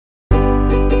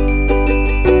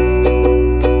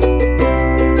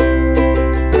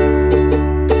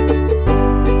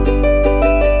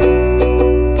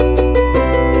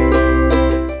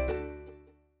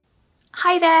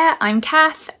there, I'm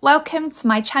Cath. Welcome to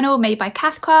my channel made by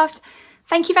Cath Craft.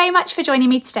 Thank you very much for joining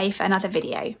me today for another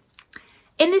video.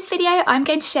 In this video, I'm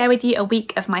going to share with you a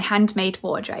week of my handmade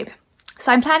wardrobe.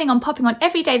 So I'm planning on popping on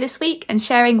every day this week and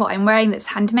sharing what I'm wearing that's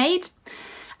handmade.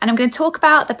 And I'm going to talk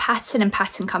about the pattern and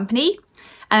pattern company.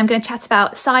 And I'm going to chat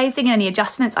about sizing and any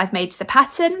adjustments I've made to the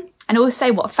pattern, and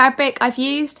also what fabric I've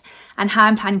used and how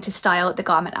I'm planning to style the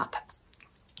garment up.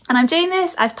 And I'm doing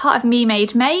this as part of Me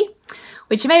Made May,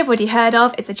 which you may have already heard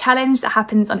of. It's a challenge that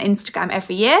happens on Instagram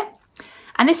every year.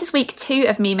 And this is week 2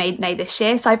 of Me Made May this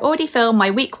year. So I've already filmed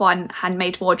my week 1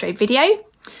 handmade wardrobe video,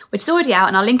 which is already out,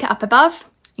 and I'll link it up above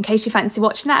in case you fancy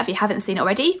watching that if you haven't seen it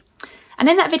already. And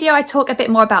in that video, I talk a bit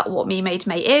more about what Me Made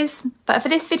May is. But for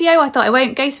this video, I thought I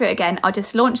won't go through it again. I'll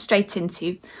just launch straight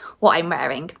into what I'm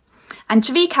wearing. And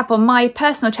to recap on my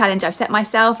personal challenge I've set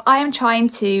myself, I am trying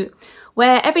to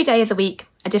wear every day of the week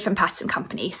a different pattern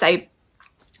company. So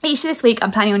each this week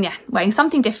I'm planning on wearing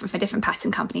something different from a different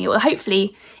pattern company. It will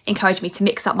hopefully encourage me to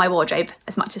mix up my wardrobe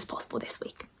as much as possible this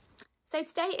week. So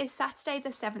today is Saturday the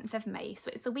 7th of May,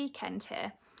 so it's the weekend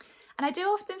here. And I do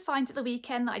often find at the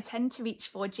weekend that I tend to reach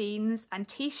for jeans and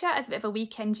t-shirt as a bit of a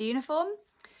weekend uniform,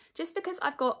 just because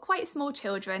I've got quite small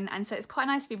children, and so it's quite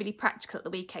nice to be really practical at the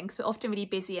weekend because we're often really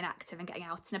busy and active and getting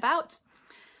out and about.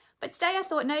 But today I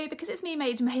thought, no, because it's Me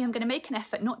Made May, I'm going to make an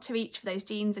effort not to reach for those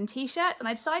jeans and t-shirts, and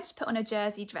I decided to put on a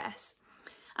jersey dress.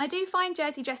 And I do find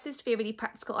jersey dresses to be a really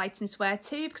practical item to wear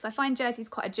too, because I find jerseys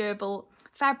quite a durable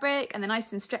fabric and they're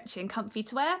nice and stretchy and comfy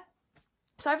to wear.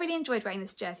 So I really enjoyed wearing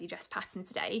this jersey dress pattern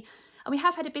today. And we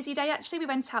have had a busy day actually. We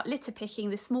went out litter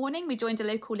picking this morning. We joined a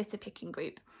local litter picking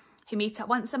group who meet up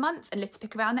once a month and litter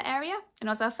pick around the area. And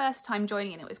it was our first time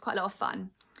joining, and it was quite a lot of fun.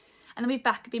 And then we've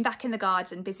been back in the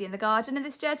garden, busy in the garden, and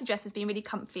this jersey dress has been really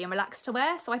comfy and relaxed to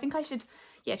wear. So I think I should,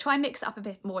 try and mix it up a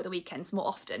bit more at the weekends, more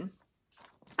often.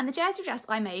 And the jersey dress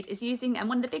I made is using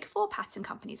one of the big 4 pattern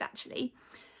companies actually.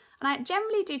 And I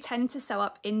generally do tend to sew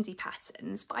up indie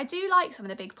patterns, but I do like some of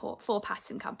the big 4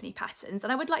 pattern company patterns,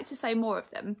 and I would like to sew more of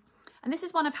them. And this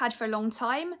is one I've had for a long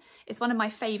time. It's one of my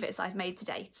favourites I've made to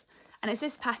date. And it's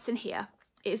this pattern here.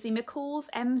 It is the McCall's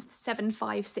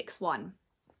M7561.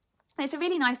 And it's a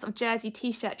really nice sort of jersey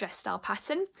t-shirt dress style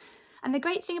pattern. And the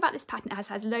great thing about this pattern is it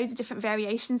has loads of different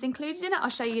variations included in it. I'll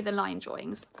show you the line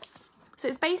drawings. So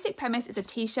its basic premise is a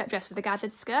t-shirt dress with a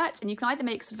gathered skirt, and you can either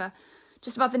make sort of a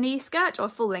just above the knee skirt or a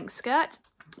full length skirt.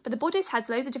 But the bodice has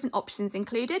loads of different options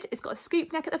included. It's got a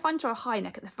scoop neck at the front or a high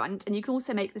neck at the front, and you can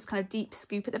also make this kind of deep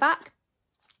scoop at the back.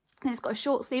 And it's got a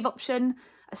short sleeve option,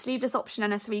 a sleeveless option,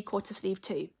 and a 3/4 sleeve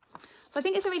too. So I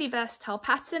think it's a really versatile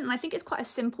pattern, and I think it's quite a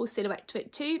simple silhouette to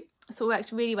it too. So it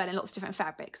works really well in lots of different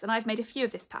fabrics, and I've made a few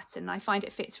of this pattern and I find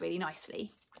it fits really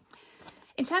nicely.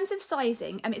 In terms of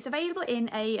sizing, it's available in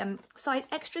a size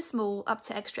extra small up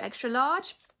to extra extra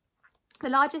large. The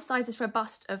largest size is for a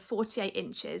bust of 48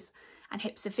 inches and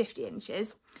hips of 50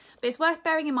 inches. But it's worth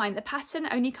bearing in mind the pattern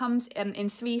only comes in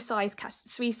 3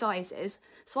 sizes.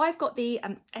 So I've got the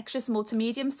extra small to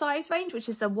medium size range, which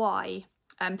is the Y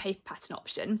paper pattern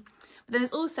option. But then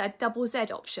there's also a double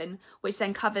Z option, which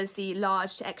then covers the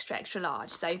large to extra extra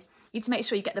large. So you need to make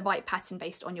sure you get the right pattern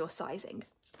based on your sizing.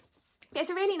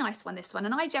 It's a really nice one, this one,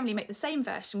 and I generally make the same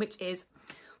version, which is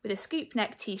with a scoop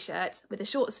neck t-shirt with the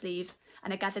short sleeves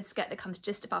and a gathered skirt that comes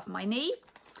just above my knee.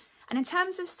 And in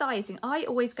terms of sizing, I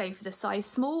always go for the size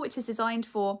small, which is designed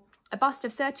for a bust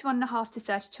of 31.5 to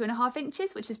 32.5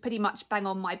 inches, which is pretty much bang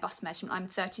on my bust measurement. I'm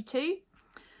 32.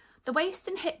 The waist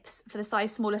and hips for the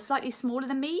size small are slightly smaller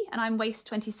than me, and I'm waist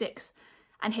 26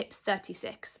 and hips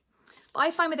 36. But I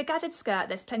find with a gathered skirt,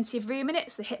 there's plenty of room in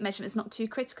it, so the hip measurement's not too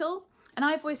critical. And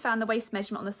I've always found the waist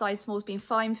measurement on the size small has been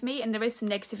fine for me, and there is some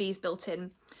negative ease built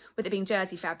in with it being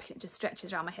jersey fabric. It just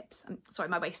stretches around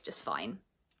my waist just fine.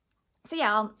 So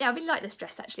I really like this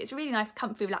dress actually. It's a really nice,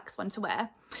 comfy, relaxed one to wear.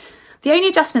 The only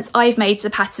adjustments I've made to the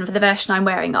pattern for the version I'm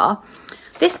wearing are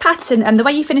this pattern, and the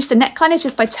way you finish the neckline is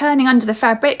just by turning under the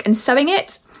fabric and sewing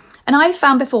it. And I've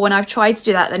found before when I've tried to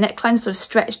do that, the neckline sort of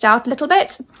stretched out a little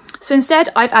bit. So instead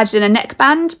I've added in a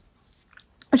neckband,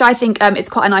 which I think is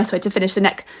quite a nice way to finish the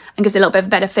neck and gives it a little bit of a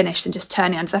better finish than just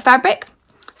turning under the fabric.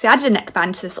 So I added a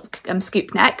neckband to this sort of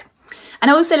scoop neck. And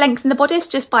I also lengthened the bodice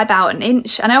just by about 1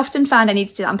 inch. And I often found I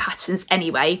needed to do that on patterns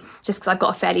anyway, just because I've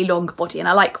got a fairly long body and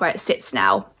I like where it sits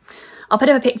now. I'll put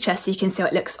up a picture so you can see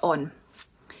what it looks on.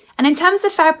 And in terms of the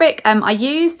fabric I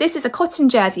use, this is a cotton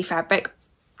jersey fabric.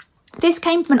 This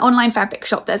came from an online fabric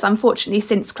shop that has unfortunately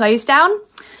since closed down,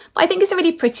 but I think it's a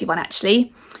really pretty one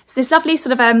actually. It's this lovely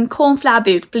sort of cornflower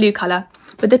blue colour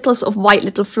with little sort of white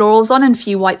little florals on and a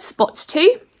few white spots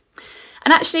too.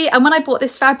 And actually, when I bought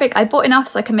this fabric, I bought enough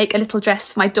so I can make a little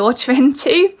dress for my daughter in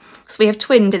too. So we have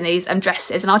twinned in these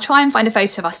dresses, and I'll try and find a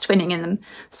photo of us twinning in them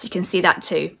so you can see that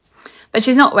too. But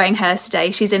she's not wearing hers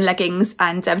today. She's in leggings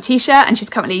and t-shirt, and she's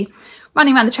currently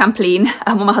running around the trampoline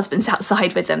while my husband's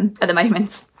outside with them at the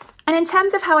moment. And in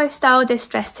terms of how I've styled this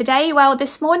dress today, well,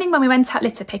 this morning when we went out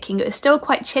litter picking, it was still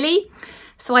quite chilly.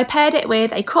 So I paired it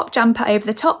with a crop jumper over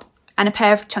the top and a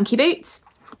pair of chunky boots.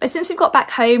 But since we've got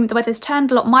back home, the weather's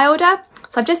turned a lot milder.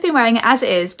 So I've just been wearing it as it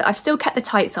is, but I've still kept the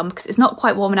tights on because it's not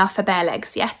quite warm enough for bare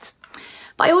legs yet.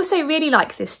 But I also really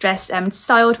like this dress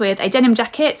styled with a denim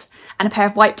jacket and a pair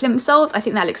of white plimsolls. I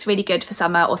think that looks really good for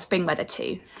summer or spring weather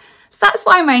too. So that's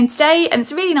what I'm wearing today, and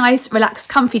it's a really nice, relaxed,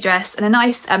 comfy dress and a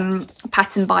nice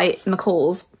pattern by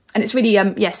McCall's. And it's really,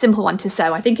 yeah, simple one to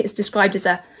sew. I think it's described as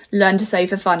a learn to sew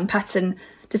for fun pattern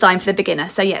designed for the beginner.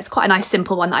 So yeah, it's quite a nice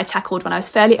simple one that I tackled when I was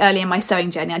fairly early in my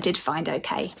sewing journey. I did find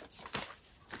okay.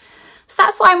 So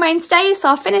that's what I'm wearing today. So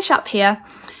I'll finish up here.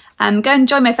 Go and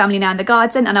join my family now in the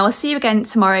garden, and I will see you again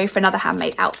tomorrow for another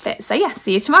handmade outfit. So yeah,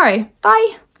 see you tomorrow.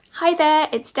 Bye. Hi there,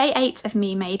 it's day 8 of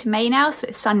Me Made May now, so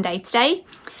it's Sunday today.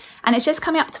 And it's just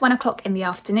coming up to 1 o'clock in the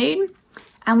afternoon.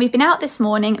 And we've been out this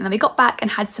morning, and then we got back and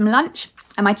had some lunch.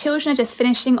 And my children are just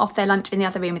finishing off their lunch in the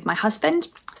other room with my husband.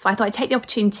 So I thought I'd take the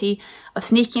opportunity of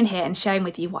sneaking in here and sharing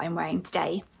with you what I'm wearing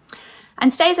today.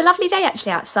 And today is a lovely day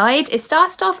actually outside. It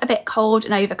started off a bit cold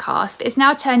and overcast, but it's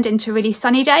now turned into a really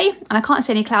sunny day, and I can't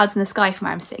see any clouds in the sky from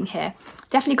where I'm sitting here.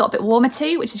 Definitely got a bit warmer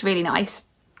too, which is really nice.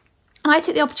 And I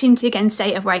took the opportunity again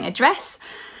today of wearing a dress,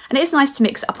 and it is nice to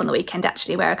mix it up on the weekend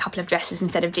actually, wear a couple of dresses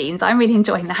instead of jeans. I'm really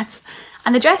enjoying that.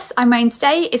 And the dress I'm wearing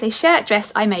today is a shirt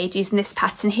dress I made using this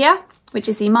pattern here, which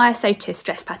is the Maya Sotis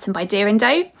dress pattern by Deer &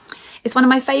 Doe. It's one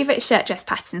of my favourite shirt dress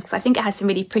patterns because I think it has some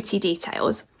really pretty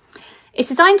details. It's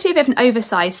designed to be a bit of an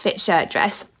oversized fit shirt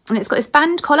dress, and it's got this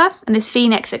band collar and this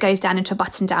V-neck that goes down into a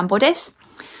button-down bodice.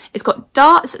 It's got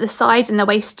darts at the side and the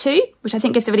waist too, which I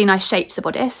think gives a really nice shape to the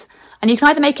bodice. And you can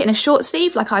either make it in a short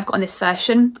sleeve, like I've got on this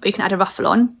version, or you can add a ruffle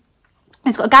on. And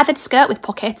it's got a gathered skirt with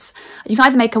pockets. You can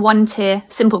either make a one-tier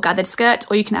simple gathered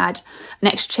skirt, or you can add an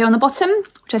extra tier on the bottom,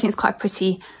 which I think is quite a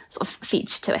pretty sort of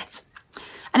feature to it.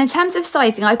 And in terms of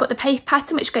sizing, I've got the paper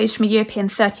pattern, which goes from a European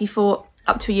 34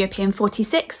 up to a European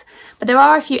 46, but there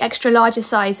are a few extra larger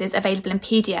sizes available in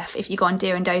PDF if you go on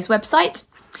Deer & Doe's website,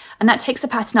 and that takes the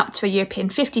pattern up to a European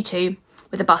 52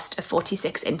 with a bust of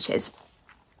 46 inches.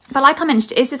 But like I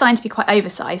mentioned, it is designed to be quite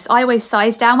oversized. I always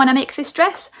size down when I make this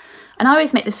dress, and I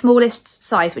always make the smallest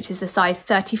size, which is the size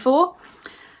 34.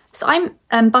 So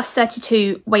I'm bust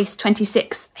 32, waist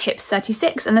 26, hips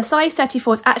 36, and the size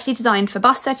 34 is actually designed for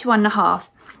bust 31.5,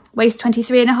 waist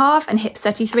 23.5 and hips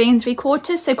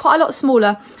 33.75, so quite a lot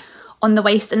smaller on the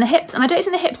waist and the hips. And I don't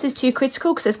think the hips is too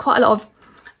critical because there's quite a lot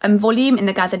of volume in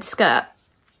the gathered skirt.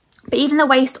 But even the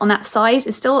waist on that size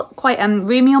is still quite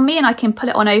roomy on me, and I can pull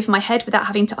it on over my head without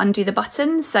having to undo the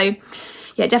buttons. So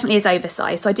yeah, it definitely is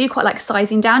oversized. So I do quite like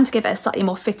sizing down to give it a slightly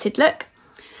more fitted look.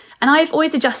 And I've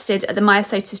always adjusted the Maya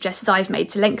Sotis dresses I've made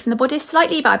to lengthen the bodice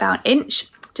slightly by about an inch,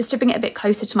 just to bring it a bit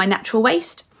closer to my natural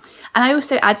waist. And I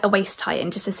also add a waist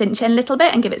tie-in just to cinch in a little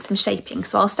bit and give it some shaping.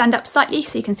 So I'll stand up slightly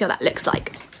so you can see what that looks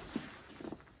like.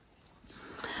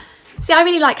 See, I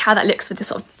really like how that looks with the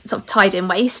sort of tied-in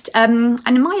waist. And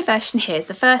in my version here is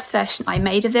the first version I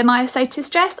made of the Maya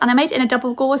Sotis dress, and I made it in a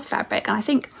double gauze fabric, and I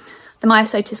think the Maya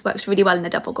Sotis works really well in the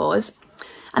double gauze.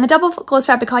 And the double gauze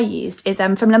fabric I used is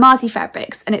from Lamazi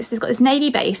Fabrics, and it's got this navy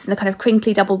base and the kind of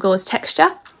crinkly double gauze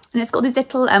texture, and it's got these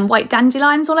little white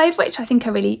dandelions all over it, which I think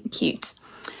are really cute.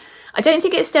 I don't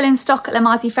think it's still in stock at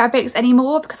Lamazi Fabrics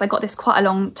anymore because I got this quite a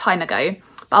long time ago,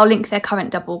 but I'll link their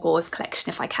current double gauze collection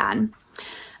if I can.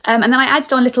 And then I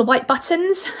added on little white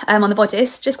buttons on the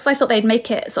bodice, just because I thought they'd make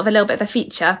it sort of a little bit of a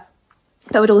feature,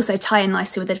 but would also tie in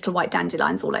nicely with the little white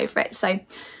dandelions all over it. So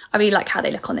I really like how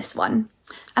they look on this one.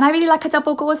 And I really like a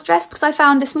double gauze dress because I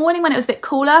found this morning when it was a bit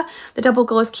cooler, the double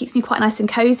gauze keeps me quite nice and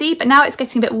cosy, but now it's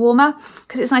getting a bit warmer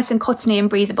because it's nice and cottony and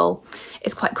breathable.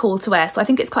 It's quite cool to wear, so I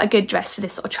think it's quite a good dress for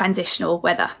this sort of transitional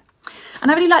weather. And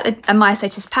I really like the Maya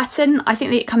Sotis pattern. I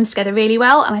think that it comes together really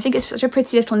well, and I think it's such a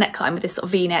pretty little neckline with this sort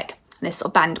of V-neck and this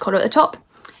sort of band collar at the top.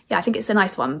 Yeah, I think it's a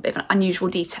nice one, bit of an unusual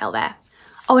detail there.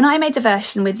 Oh, and I made the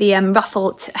version with the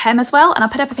ruffled hem as well, and I'll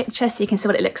put up a picture so you can see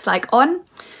what it looks like on.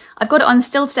 I've got it on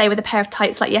still today with a pair of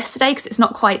tights like yesterday because it's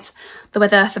not quite the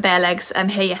weather for bare legs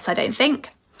here yet, I don't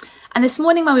think. And this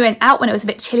morning when we went out, when it was a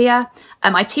bit chillier,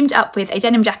 I teamed it up with a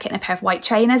denim jacket and a pair of white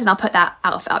trainers, and I'll put that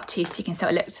outfit up too so you can see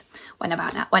how it looked when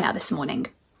I went out this morning.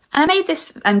 And I made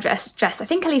this dress I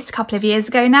think at least a couple of years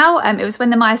ago now. It was when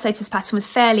the Maya Sotis pattern was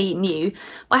fairly new.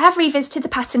 But I have revisited the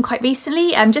pattern quite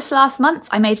recently. Just last month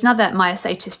I made another Maya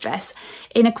Sotis dress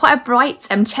in quite a bright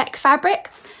check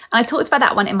fabric. And I talked about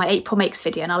that one in my April makes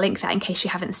video, and I'll link that in case you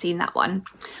haven't seen that one.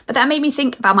 But that made me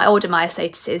think about my older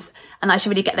myosotises, and I should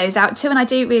really get those out too. And I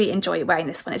do really enjoy wearing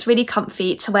this one. It's really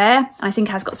comfy to wear, and I think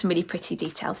it has got some really pretty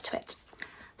details to it.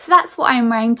 So that's what I'm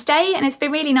wearing today, and it's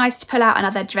been really nice to pull out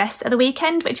another dress at the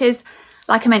weekend, which is,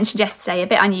 like I mentioned yesterday, a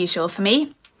bit unusual for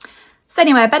me. So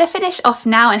anyway, I better finish off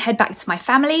now and head back to my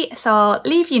family. So I'll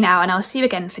leave you now and I'll see you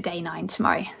again for day 9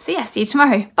 tomorrow. So yeah, see you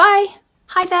tomorrow. Bye.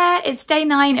 Hi there, it's day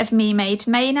 9 of Me Made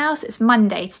May now, so it's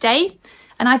Monday today.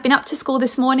 And I've been up to school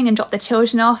this morning and dropped the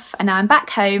children off, and now I'm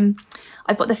back home.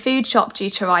 I've got the food shop due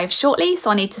to arrive shortly,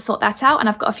 so I need to sort that out, and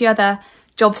I've got a few other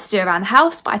jobs to do around the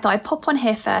house, but I thought I'd pop on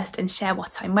here first and share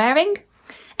what I'm wearing.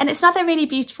 And it's another really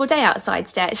beautiful day outside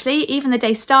today actually. Even the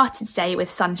day started today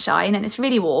with sunshine and it's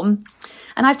really warm.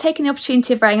 And I've taken the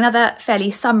opportunity of wearing another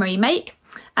fairly summery make,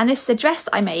 and this is a dress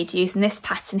I made using this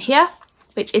pattern here,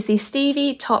 which is the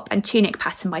Stevie top and tunic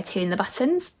pattern by Tilly and the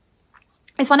Buttons.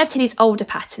 It's one of Tilly's older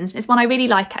patterns, and it's one I really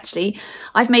like actually.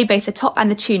 I've made both the top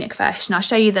and the tunic version. I'll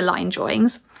show you the line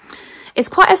drawings. It's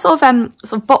quite a sort of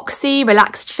boxy,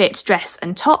 relaxed fit dress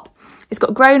and top. It's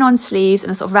got grown on sleeves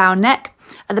and a sort of round neck.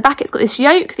 At the back it's got this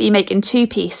yoke that you make in 2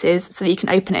 pieces so that you can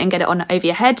open it and get it on over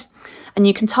your head. And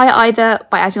you can tie it either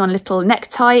by adding on a little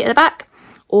necktie at the back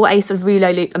or a sort of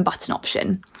rouleau loop and button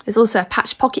option. There's also a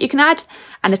patch pocket you can add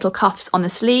and little cuffs on the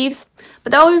sleeves.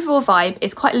 But the overall vibe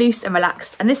is quite loose and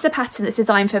relaxed, and this is a pattern that's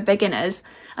designed for beginners.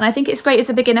 And I think it's great as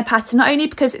a beginner pattern, not only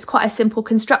because it's quite a simple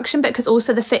construction, but because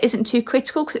also the fit isn't too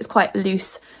critical because it's quite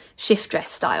loose shift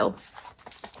dress style.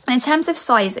 And in terms of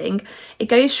sizing, it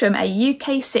goes from a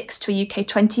UK 6 to a UK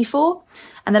 24,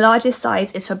 and the largest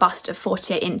size is for bust of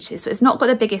 48 inches. So it's not got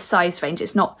the biggest size range,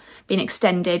 it's not been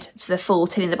extended to the full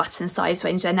Tilly and the Button size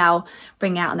range. They're now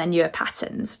bringing out on their newer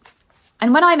patterns.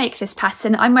 And when I make this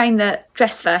pattern, I'm wearing the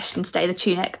dress version today, the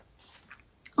tunic.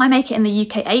 I make it in the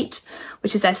UK 8,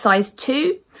 which is their size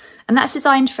 2, and that's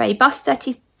designed for a bust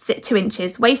 32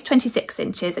 inches, waist 26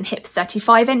 inches, and hips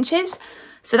 35 inches.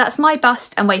 So that's my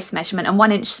bust and waist measurement, and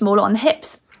 1 inch smaller on the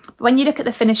hips. But when you look at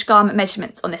the finished garment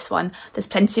measurements on this one, there's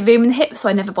plenty of room in the hips, so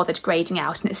I never bothered grading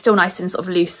out, and it's still nice and sort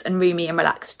of loose and roomy and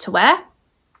relaxed to wear.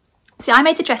 See, I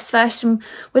made the dress version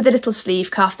with the little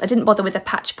sleeve cuffs. I didn't bother with the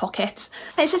patch pockets.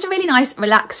 And it's just a really nice,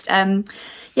 relaxed,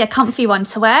 comfy one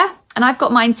to wear. And I've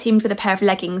got mine teamed with a pair of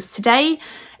leggings today.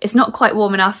 It's not quite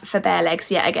warm enough for bare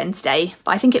legs yet again today,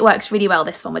 but I think it works really well,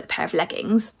 this one, with a pair of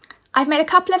leggings. I've made a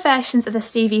couple of versions of the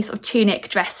Stevie sort of tunic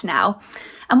dress now.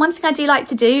 And one thing I do like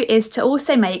to do is to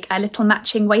also make a little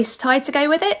matching waist tie to go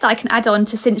with it that I can add on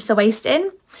to cinch the waist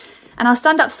in. And I'll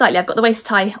stand up slightly. I've got the waist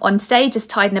tie on today, just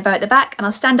tied in a bow at the back, and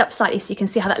I'll stand up slightly so you can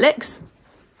see how that looks.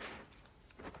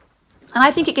 And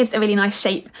I think it gives a really nice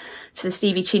shape to the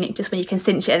Stevie tunic just when you can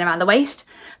cinch it in around the waist.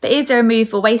 But it is a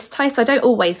removable waist tie, so I don't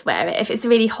always wear it. If it's a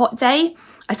really hot day,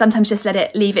 I sometimes just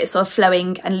leave it sort of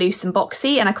flowing and loose and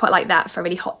boxy, and I quite like that for a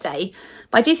really hot day.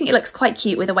 But I do think it looks quite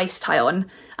cute with a waist tie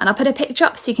on. And I'll put a picture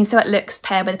up so you can see how it looks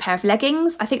paired with a pair of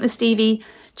leggings. I think the Stevie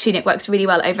tunic works really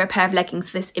well over a pair of leggings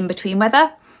for this in-between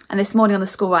weather. And this morning on the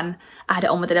school run, I had it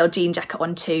on with a little jean jacket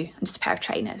on too, and just a pair of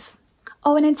trainers.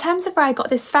 Oh, and in terms of where I got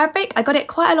this fabric, I got it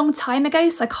quite a long time ago,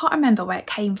 so I can't remember where it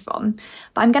came from.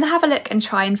 But I'm going to have a look and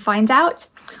try and find out.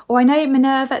 Or I know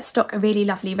Minerva stock a really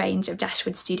lovely range of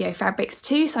Dashwood Studio fabrics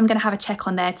too, so I'm going to have a check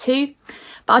on there too.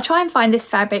 But I'll try and find this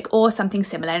fabric or something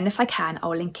similar, and if I can,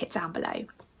 I'll link it down below.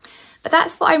 But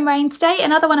that's what I'm wearing today.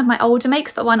 Another one of my older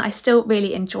makes, but one I still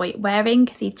really enjoy wearing,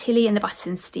 the Tilly and the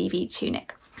Buttons Stevie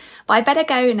tunic. But I better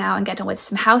go now and get on with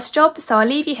some house jobs, so I'll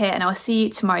leave you here and I'll see you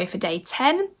tomorrow for day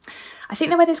 10. I think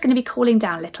the weather's going to be cooling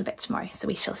down a little bit tomorrow, so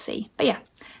we shall see. But yeah,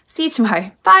 see you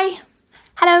tomorrow. Bye!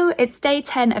 Hello, it's day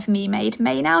 10 of Me Made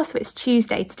May now, so it's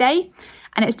Tuesday today,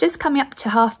 and it's just coming up to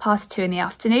 2:30 in the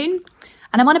afternoon.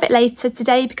 And I'm on a bit later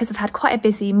today because I've had quite a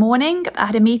busy morning. I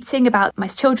had a meeting about my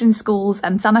children's school's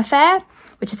summer fair,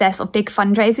 which is their sort of big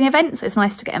fundraising event, so it's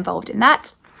nice to get involved in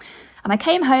that. And I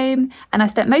came home and I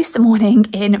spent most of the morning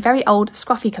in very old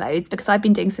scruffy clothes because I've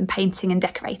been doing some painting and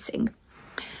decorating.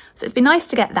 So it's been nice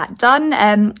to get that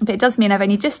done, but it does mean I've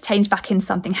only just changed back into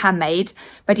something handmade,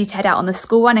 ready to head out on the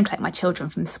school run and collect my children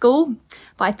from school.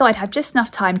 But I thought I'd have just enough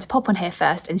time to pop on here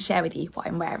first and share with you what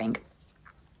I'm wearing.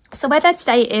 So weather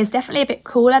today is definitely a bit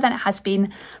cooler than it has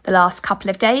been the last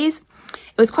couple of days.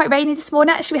 It was quite rainy this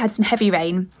morning, actually we had some heavy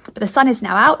rain, but the sun is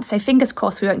now out, so fingers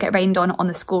crossed we won't get rained on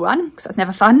the school run, because that's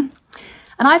never fun.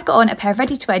 And I've got on a pair of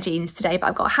ready-to-wear jeans today, but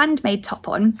I've got a handmade top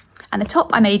on, and the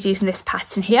top I made using this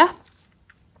pattern here,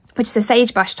 which is a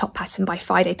sagebrush top pattern by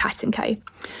Friday Pattern Co,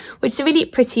 which is a really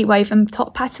pretty woven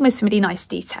top pattern with some really nice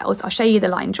details. I'll show you the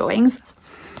line drawings.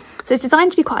 So it's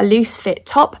designed to be quite a loose fit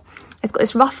top, It's got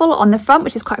this ruffle on the front,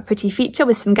 which is quite a pretty feature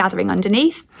with some gathering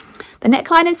underneath. The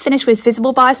neckline is finished with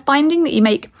visible bias binding that you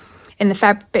make in the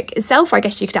fabric itself, or I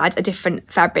guess you could add a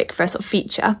different fabric for a sort of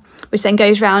feature, which then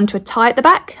goes round to a tie at the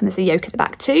back, and there's a yoke at the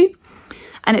back too.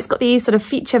 And it's got these sort of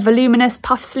feature voluminous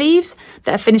puff sleeves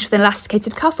that are finished with an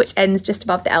elasticated cuff, which ends just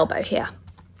above the elbow here.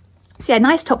 So yeah,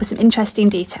 nice top with some interesting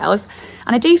details.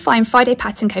 And I do find Friday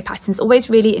Pattern Co patterns always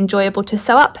really enjoyable to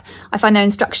sew up. I find their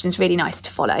instructions really nice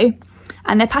to follow.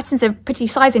 And their patterns are pretty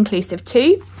size inclusive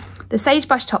too. The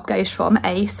sagebrush top goes from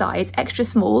a size extra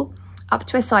small up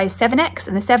to a size 7X,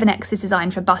 and the 7X is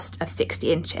designed for a bust of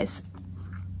 60 inches.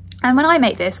 And when I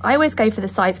make this, I always go for the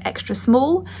size extra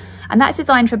small, and that's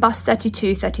designed for a bust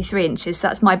 32, 33 inches, so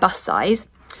that's my bust size.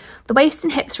 The waist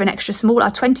and hips for an extra small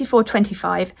are 24,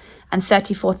 25 and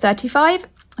 34, 35,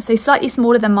 so slightly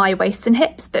smaller than my waist and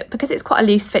hips, but because it's quite a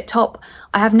loose fit top,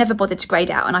 I have never bothered to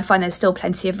grade out, and I find there's still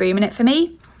plenty of room in it for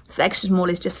me, so the extra small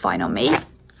is just fine on me.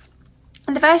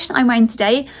 And the version I'm wearing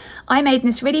today, I made in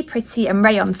this really pretty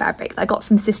rayon fabric that I got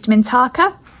from System in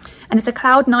Taka. And it's a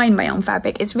Cloud 9 rayon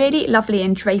fabric. It's really lovely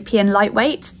and drapey and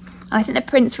lightweight. And I think the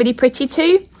print's really pretty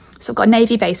too. So I've got a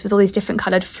navy base with all these different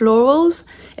coloured florals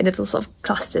in little sort of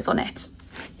clusters on it.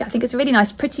 Yeah, I think it's a really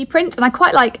nice pretty print. And I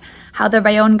quite like how the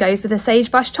rayon goes with the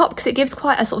sagebrush top, because it gives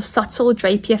quite a sort of subtle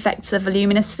drapey effect to the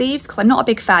voluminous sleeves, because I'm not a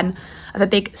big fan of a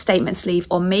big statement sleeve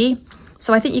on me.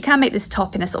 So I think you can make this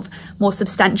top in a sort of more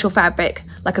substantial fabric,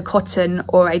 like a cotton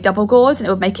or a double gauze, and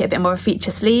it would make it a bit more of a feature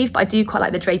sleeve. But I do quite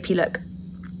like the drapey look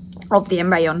of the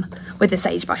rayon with the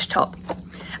sagebrush top.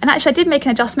 And actually I did make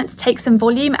an adjustment to take some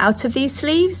volume out of these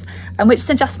sleeves, and which is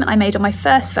an adjustment I made on my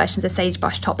first version of the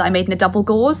sagebrush top that I made in a double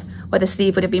gauze, where the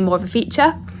sleeve would have been more of a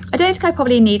feature. I don't think I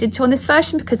probably needed to on this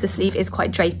version because the sleeve is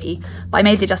quite drapey, but I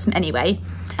made the adjustment anyway.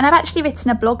 And I've actually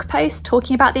written a blog post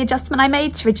talking about the adjustment I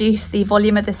made to reduce the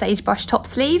volume of the sagebrush top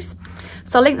sleeves.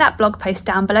 So I'll link that blog post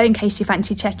down below in case you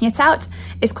fancy checking it out.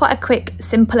 It's quite a quick,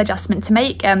 simple adjustment to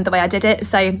make the way I did it.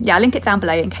 So yeah, I'll link it down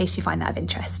below in case you find that of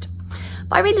interest.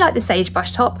 But I really like the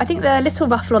sagebrush top. I think the little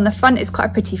ruffle on the front is quite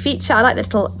a pretty feature. I like the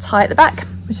little tie at the back,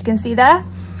 which you can see there.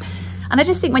 And I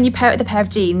just think when you pair it with a pair of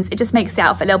jeans, it just makes the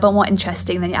outfit a little bit more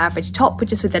interesting than your average top, but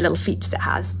just with the little features it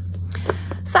has.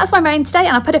 So that's what I'm wearing today, and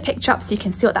I'll put a picture up so you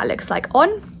can see what that looks like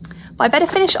on. But I better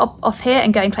finish off here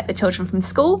and go and collect the children from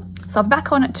school. So I'll be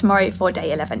back on tomorrow for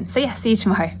day 11. So yeah, see you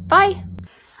tomorrow. Bye.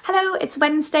 Hello, it's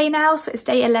Wednesday now, so it's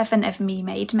day 11 of Me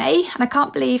Made May, and I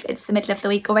can't believe it's the middle of the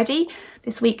week already.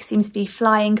 This week seems to be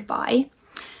flying by.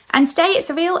 And today it's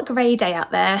a real grey day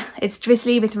out there. It's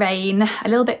drizzly with rain, a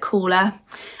little bit cooler.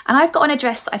 And I've got on a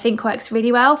dress that I think works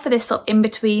really well for this sort of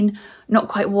in-between, not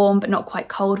quite warm but not quite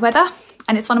cold weather.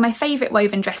 And it's one of my favourite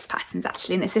woven dress patterns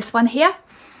actually, and it's this one here,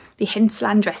 the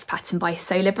Hinterland dress pattern by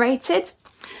So Liberated.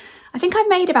 I think I've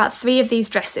made about 3 of these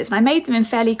dresses, and I made them in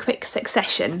fairly quick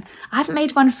succession. I haven't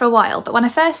made one for a while, but when I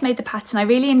first made the pattern I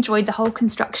really enjoyed the whole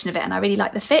construction of it and I really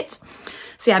liked the fit.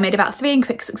 So yeah, I made about 3 in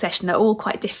quick succession. They're all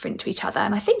quite different to each other,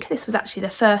 and I think this was actually the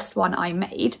first one I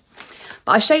made.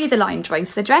 But I'll show you the line drawings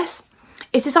of the dress.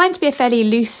 It's designed to be a fairly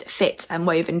loose fit and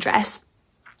woven dress.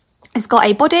 It's got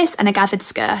a bodice and a gathered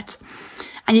skirt.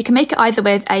 And you can make it either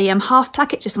with a half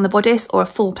placket just on the bodice or a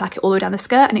full placket all the way down the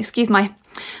skirt. And excuse my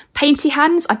painty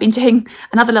hands, I've been doing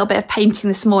another little bit of painting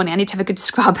this morning. I need to have a good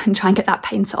scrub and try and get that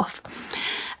paint off.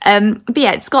 But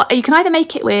yeah, you can either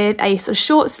make it with a sort of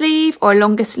short sleeve or a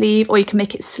longer sleeve, or you can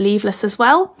make it sleeveless as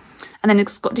well. And then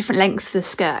it's got different lengths to the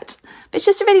skirt. But it's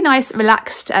just a really nice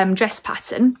relaxed dress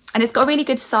pattern, and it's got a really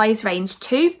good size range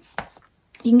too.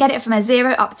 You can get it from a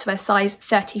 0 up to a size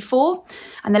 34,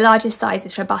 and the largest size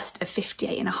is for a bust of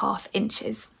 58.5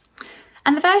 inches.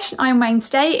 And the version I'm wearing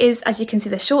today is, as you can see,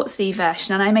 the short sleeve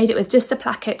version, and I made it with just the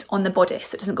placket on the bodice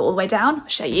so it doesn't go all the way down. I'll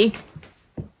show you.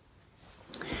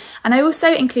 And I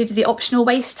also included the optional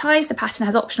waist ties. The pattern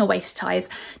has optional waist ties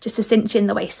just to cinch in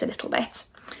the waist a little bit.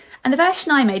 And the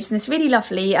version I made is in this really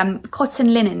lovely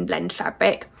cotton linen blend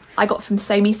fabric I got from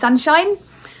Sew Me Sunshine.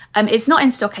 It's not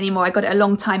in stock anymore, I got it a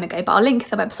long time ago, but I'll link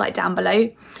the website down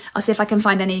below. I'll see if I can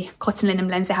find any cotton linen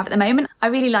blends they have at the moment. I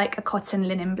really like a cotton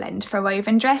linen blend for a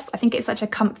woven dress. I think it's such a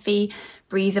comfy,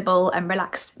 breathable and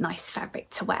relaxed, nice fabric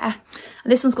to wear.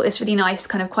 And this one's got this really nice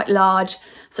kind of quite large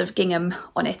sort of gingham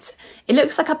on it. It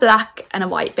looks like a black and a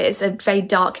white, but it's a very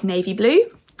dark navy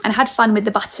blue. And I had fun with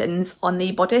the buttons on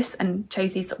the bodice and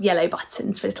chose these sort of yellow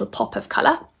buttons for a little pop of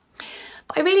colour.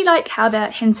 But I really like how the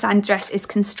Hinterland dress is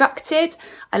constructed.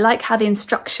 I like how the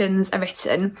instructions are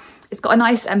written. It's got a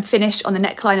nice finish on the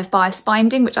neckline of bias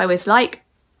binding, which I always like,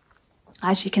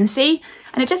 as you can see.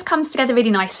 And it just comes together really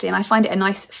nicely, and I find it a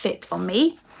nice fit on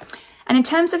me. And in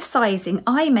terms of sizing,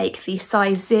 I make the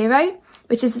size 0,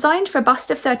 which is designed for a bust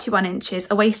of 31 inches,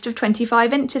 a waist of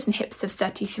 25 inches and hips of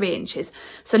 33 inches.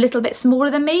 So a little bit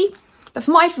smaller than me. But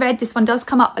from what I've read, this one does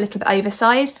come up a little bit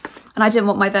oversized, and I didn't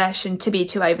want my version to be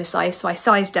too oversized, so I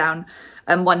sized down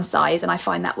one size, and I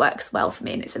find that works well for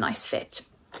me and it's a nice fit.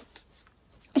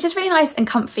 It's just really nice and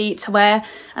comfy to wear,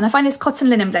 and I find this cotton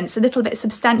linen blend, it's a little bit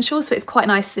substantial, so it's quite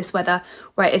nice for this weather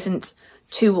where it isn't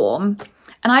too warm.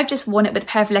 And I've just worn it with a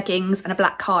pair of leggings and a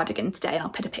black cardigan today, and I'll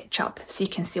put a picture up so you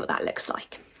can see what that looks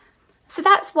like. So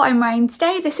that's what I'm wearing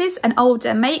today. This is an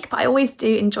older make, but I always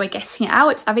do enjoy getting it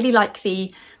out. I really like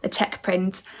the check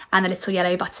print and the little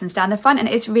yellow buttons down the front, and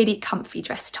it is a really comfy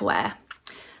dress to wear.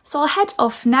 So I'll head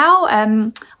off now.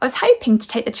 I was hoping to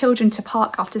take the children to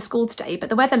park after school today, but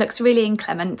the weather looks really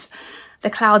inclement. The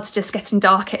clouds just getting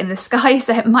darker in the sky,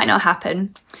 so it might not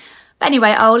happen. But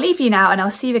anyway, I'll leave you now and I'll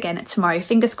see you again tomorrow.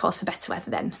 Fingers crossed for better weather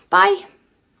then. Bye.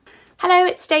 Hello,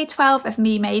 it's day 12 of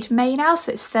Me Made May now,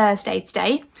 so it's Thursday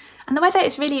today. And the weather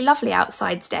is really lovely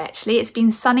outside today actually. It's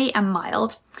been sunny and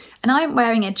mild. And I'm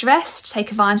wearing a dress to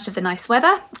take advantage of the nice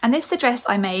weather. And this is a dress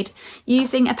I made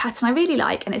using a pattern I really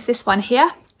like, and it's this one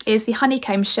here. It is the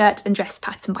honeycomb shirt and dress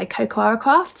pattern by Cocoa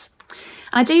Crafts.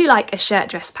 And I do like a shirt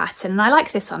dress pattern, and I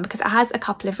like this one because it has a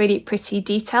couple of really pretty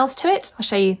details to it. I'll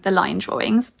show you the line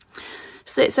drawings.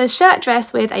 So it's a shirt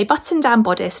dress with a button down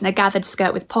bodice and a gathered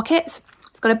skirt with pockets.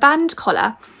 It's got a band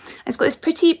collar. It's got this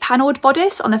pretty panelled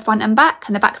bodice on the front and back,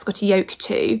 and the back's got a yoke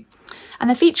too. And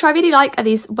the feature I really like are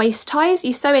these waist ties.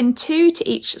 You sew in 2 to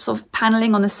each sort of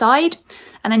panelling on the side,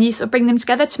 and then you sort of bring them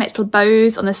together to make little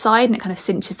bows on the side, and it kind of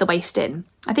cinches the waist in.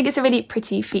 I think it's a really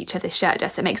pretty feature of this shirt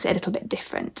dress that makes it a little bit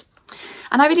different.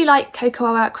 And I really like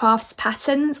Cocoa Crafts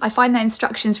patterns. I find their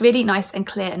instructions really nice and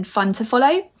clear and fun to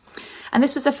follow. And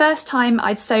this was the first time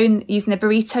I'd sewn using the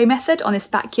burrito method on this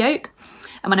back yoke.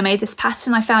 And when I made this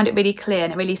pattern, I found it really clear,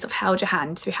 and it really sort of held your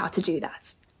hand through how to do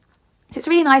that. So it's a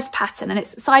really nice pattern, and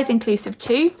it's size inclusive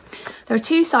too. There are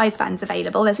 2 size bands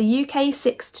available. There's a UK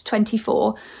 6 to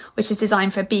 24, which is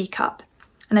designed for a B cup.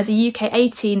 And there's a UK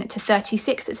 18 to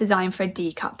 36 that's designed for a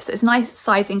D cup. So it's a nice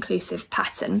size inclusive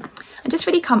pattern, and just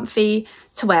really comfy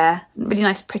to wear. Really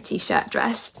nice pretty shirt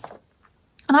dress.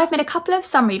 And I've made a couple of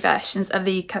summery versions of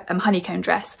the honeycomb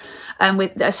dress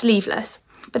with that are sleeveless.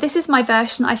 But this is my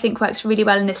version I think works really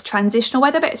well in this transitional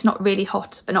weather, but it's not really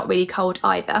hot but not really cold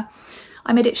either.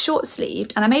 I made it short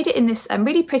sleeved, and I made it in this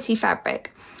really pretty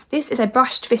fabric. This is a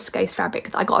brushed viscose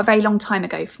fabric that I got a very long time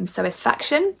ago from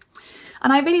Satisfaction.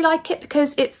 And I really like it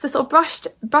because it's the sort of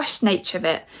brushed nature of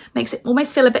it. Makes it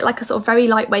almost feel a bit like a sort of very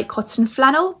lightweight cotton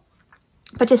flannel,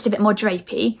 but just a bit more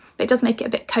drapey, but it does make it a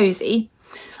bit cosy.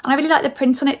 And I really like the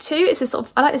print on it too. It's a sort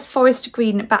of, I like this forest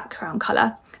green background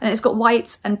colour. And it's got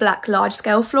white and black large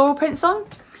scale floral prints on.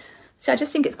 So I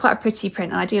just think it's quite a pretty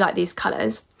print, and I do like these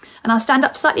colours. And I'll stand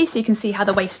up slightly so you can see how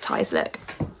the waist ties look.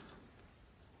 I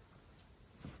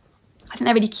think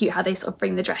they're really cute how they sort of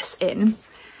bring the dress in.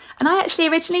 And I actually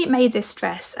originally made this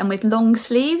dress with long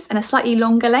sleeves and a slightly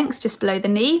longer length just below the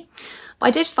knee. But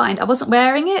I did find I wasn't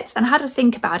wearing it, and I had to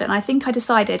think about it, and I think I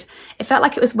decided it felt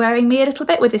like it was wearing me a little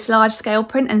bit with this large scale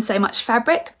print and so much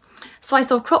fabric. So I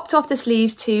sort of cropped off the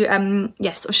sleeves to,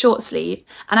 sort of short sleeve.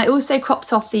 And I also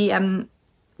cropped off the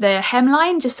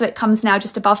hemline just so it comes now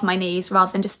just above my knees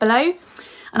rather than just below.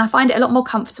 And I find it a lot more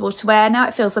comfortable to wear now.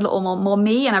 It feels a little more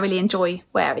me, and I really enjoy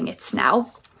wearing it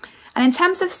now. And in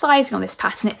terms of sizing on this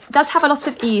pattern, it does have a lot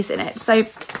of ease in it. So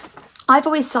I've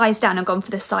always sized down and gone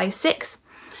for the size 6.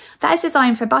 That is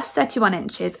designed for bust 31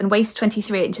 inches and waist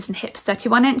 23 inches and hips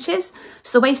 31 inches.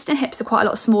 So the waist and hips are quite a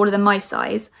lot smaller than my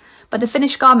size. But the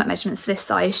finished garment measurements for this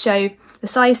size show the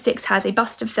size 6 has a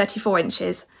bust of 34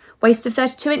 inches, waist of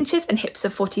 32 inches and hips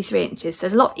of 43 inches. So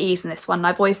there's a lot of ease in this one, and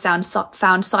I've always found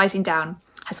sizing down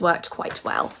has worked quite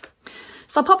well.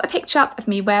 So I'll pop a picture up of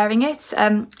me wearing it.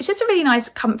 It's just a really nice,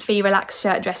 comfy, relaxed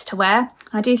shirt dress to wear.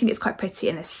 And I do think it's quite pretty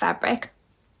in this fabric.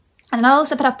 And then I'll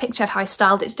also put up a picture of how I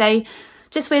styled it today,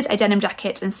 just with a denim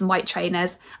jacket and some white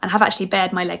trainers, and have actually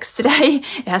bared my legs today.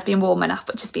 It has been warm enough,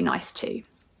 which has been nice too.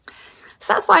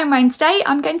 So that's what I'm wearing today.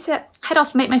 I'm going to head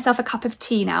off and make myself a cup of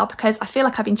tea now, because I feel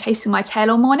like I've been chasing my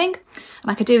tail all morning, and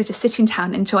I could do with just sitting down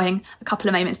and enjoying a couple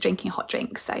of moments drinking a hot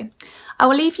drink. So I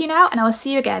will leave you now, and I will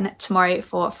see you again tomorrow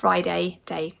for Friday,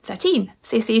 day 13.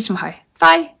 See you tomorrow.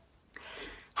 Bye.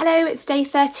 Hello, it's day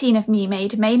 13 of Me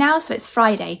Made May now, so it's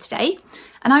Friday today.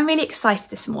 And I'm really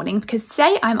excited this morning because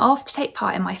today I'm off to take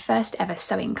part in my first ever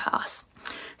sewing class.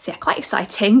 So yeah, quite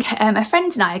exciting. A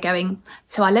friend and I are going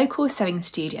to our local sewing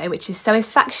studio, which is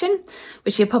Satisfaction,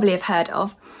 which you'll probably have heard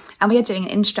of. And we are doing an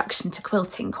introduction to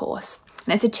quilting course.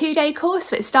 And it's a 2-day course,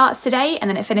 so it starts today and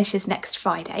then it finishes next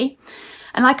Friday.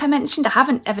 And like I mentioned, I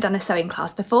haven't ever done a sewing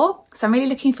class before, so I'm really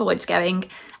looking forward to going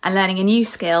and learning a new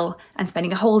skill and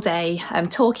spending a whole day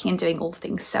talking and doing all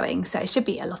things sewing, so it should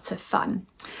be a lot of fun.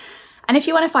 And if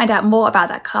you want to find out more about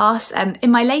that class,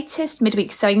 in my latest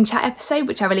midweek sewing chat episode,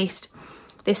 which I released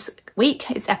this week,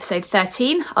 it's episode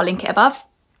 13, I'll link it above,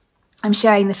 I'm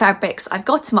sharing the fabrics I've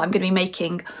got and what I'm going to be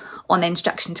making on the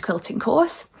Introduction to Quilting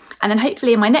course. And then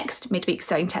hopefully in my next midweek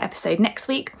sewing chat episode next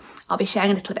week, I'll be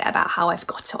sharing a little bit about how I've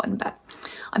got on. But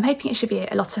I'm hoping it should be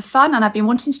a lot of fun, and I've been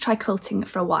wanting to try quilting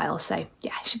for a while, so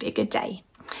yeah, it should be a good day.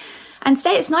 And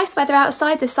today it's nice weather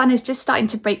outside, the sun is just starting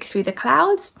to break through the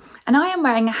clouds, and I am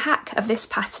wearing a hack of this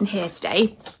pattern here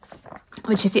today,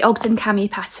 which is the Ogden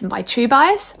Cami pattern by True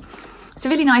Bias. It's a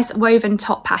really nice woven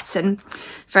top pattern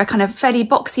for a kind of fairly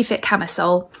boxy fit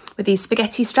camisole with these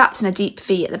spaghetti straps and a deep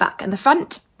V at the back and the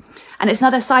front. And it's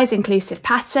another size inclusive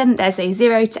pattern. There's a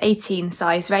 0 to 18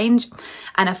 size range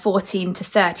and a 14 to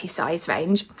 30 size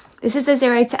range. This is the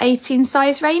 0 to 18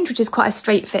 size range, which is quite a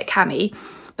straight fit cami,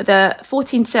 but the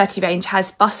 14 to 30 range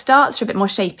has bust darts for a bit more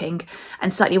shaping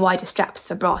and slightly wider straps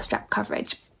for bra strap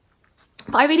coverage.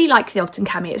 But I really like the Ogden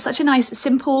Cami. It's such a nice,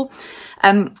 simple,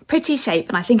 pretty shape,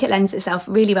 and I think it lends itself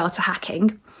really well to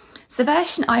hacking. So the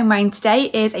version I'm wearing today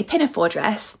is a pinafore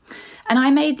dress, and I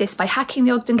made this by hacking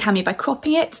the Ogden Cami by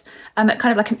cropping it at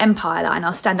kind of like an empire line.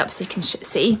 I'll stand up so you can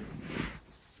see.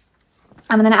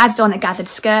 And then I added on a gathered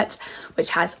skirt,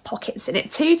 which has pockets in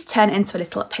it too, to turn it into a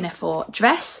little pinafore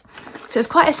dress. So it's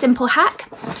quite a simple hack.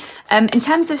 In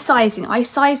terms of sizing, I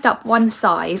sized up one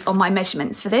size on my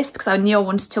measurements for this because I knew I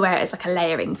wanted to wear it as like a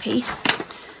layering piece.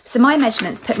 So my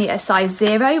measurements put me at a size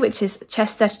 0, which is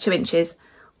chest 32 inches,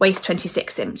 waist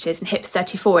 26 inches and hips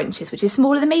 34 inches, which is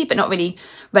smaller than me, but not really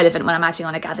relevant when I'm adding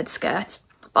on a gathered skirt.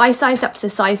 But I sized up to the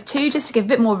size 2 just to give a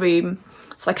bit more room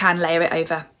so I can layer it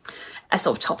over a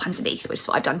sort of top underneath, which is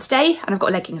what I've done today. And I've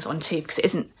got leggings on too because it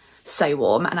isn't so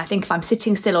warm. And I think if I'm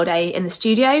sitting still all day in the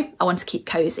studio, I want to keep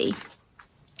cozy.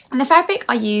 And the fabric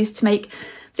I used to make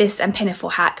this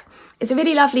pinafore hack is a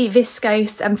really lovely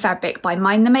viscose fabric by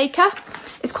Mind the Maker.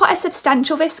 It's quite a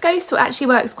substantial viscose, so it actually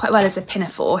works quite well as a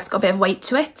pinafore. It's got a bit of weight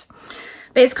to it.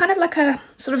 But it's kind of like a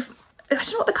sort of, I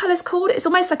don't know what the colour's called. It's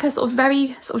almost like a sort of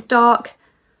very sort of dark,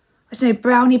 I don't know,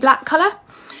 browny black colour.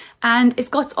 And it's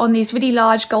got on these really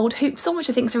large gold hoops on, which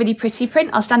I think is a really pretty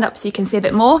print. I'll stand up so you can see a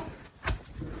bit more.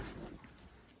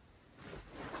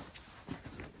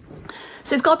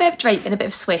 So it's got a bit of drape and a bit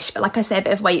of swish, but like I say, a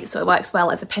bit of weight, so it works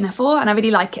well as a pinafore, and I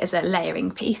really like it as a layering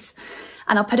piece.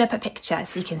 And I'll put up a picture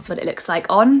so you can see what it looks like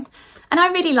on. And I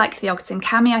really like the Ogden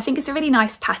Cami. I think it's a really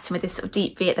nice pattern with this sort of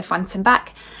deep V at the front and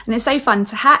back, and it's so fun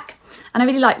to hack. And I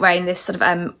really like wearing this sort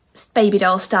of baby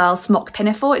doll style smock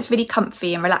pinafore. It's really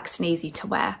comfy and relaxed and easy to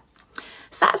wear.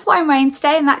 So that's what I'm wearing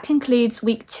today, and that concludes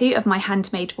week 2 of my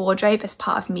handmade wardrobe as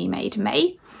part of Me Made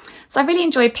May. So I really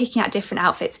enjoyed picking out different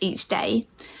outfits each day.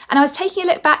 And I was taking a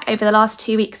look back over the last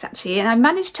 2 weeks actually, and I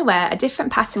managed to wear a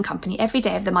different pattern company every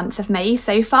day of the month of May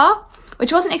so far,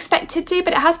 which wasn't expected to,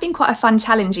 but it has been quite a fun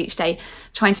challenge each day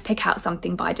trying to pick out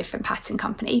something by a different pattern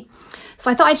company. So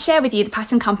I thought I'd share with you the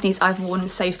pattern companies I've worn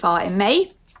so far in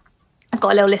May. I've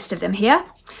got a little list of them here.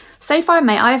 So far in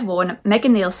May, I have worn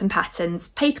Megan Nielsen patterns,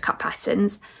 Paper Cut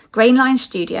patterns, Grainline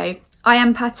Studio, I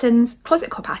Am patterns, Closet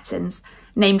Core patterns,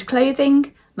 Named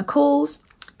Clothing, McCall's,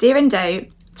 Deer and Doe,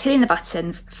 Tilly and the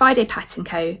Buttons, Friday Pattern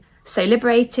Co, So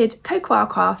Liberated, Cocoa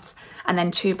Crafts, and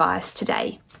then True Bias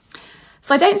today.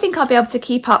 So I don't think I'll be able to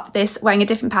keep up this wearing a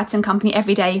different pattern company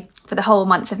every day for the whole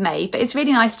month of May, but it's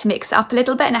really nice to mix it up a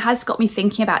little bit, and it has got me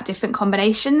thinking about different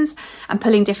combinations and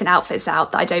pulling different outfits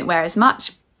out that I don't wear as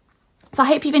much. So I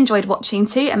hope you've enjoyed watching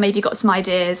too, and maybe got some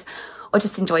ideas or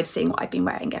just enjoyed seeing what I've been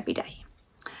wearing every day.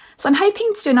 So I'm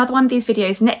hoping to do another one of these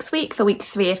videos next week for week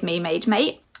 3 of Me Made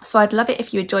May. So I'd love it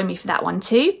if you would join me for that one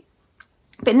too.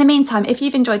 But in the meantime, if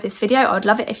you've enjoyed this video, I would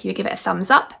love it if you would give it a thumbs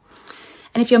up.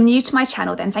 And if you're new to my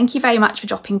channel, then thank you very much for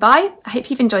dropping by. I hope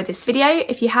you've enjoyed this video.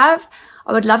 If you have,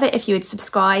 I would love it if you would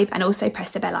subscribe and also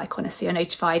press the bell icon so you're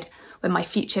notified when my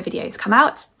future videos come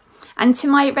out. And to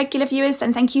my regular viewers,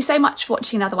 then thank you so much for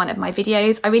watching another one of my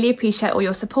videos. I really appreciate all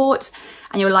your support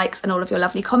and your likes and all of your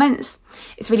lovely comments.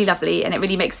 It's really lovely, and it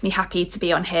really makes me happy to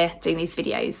be on here doing these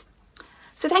videos.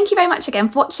 So thank you very much again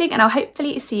for watching, and I'll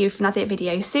hopefully see you for another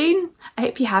video soon. I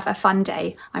hope you have a fun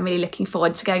day. I'm really looking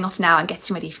forward to going off now and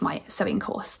getting ready for my sewing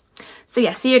course. So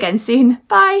yeah, see you again soon.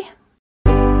 Bye.